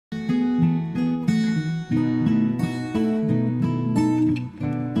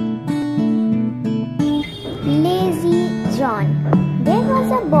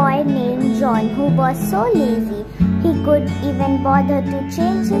was so lazy he could even bother to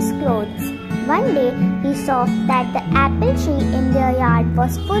change his clothes. One day he saw that the apple tree in their yard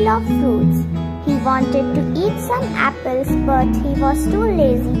was full of fruits. He wanted to eat some apples, but he was too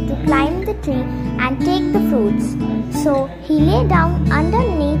lazy to climb the tree and take the fruits. So he lay down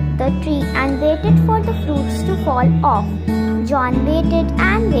underneath the tree and waited for the fruits to fall off. John waited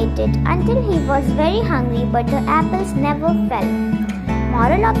and waited until he was very hungry, but the apples never fell.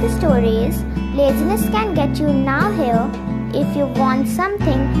 Moral of the story is, laziness can get you now here. If you want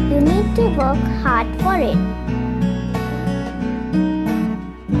something, you need to work hard for it.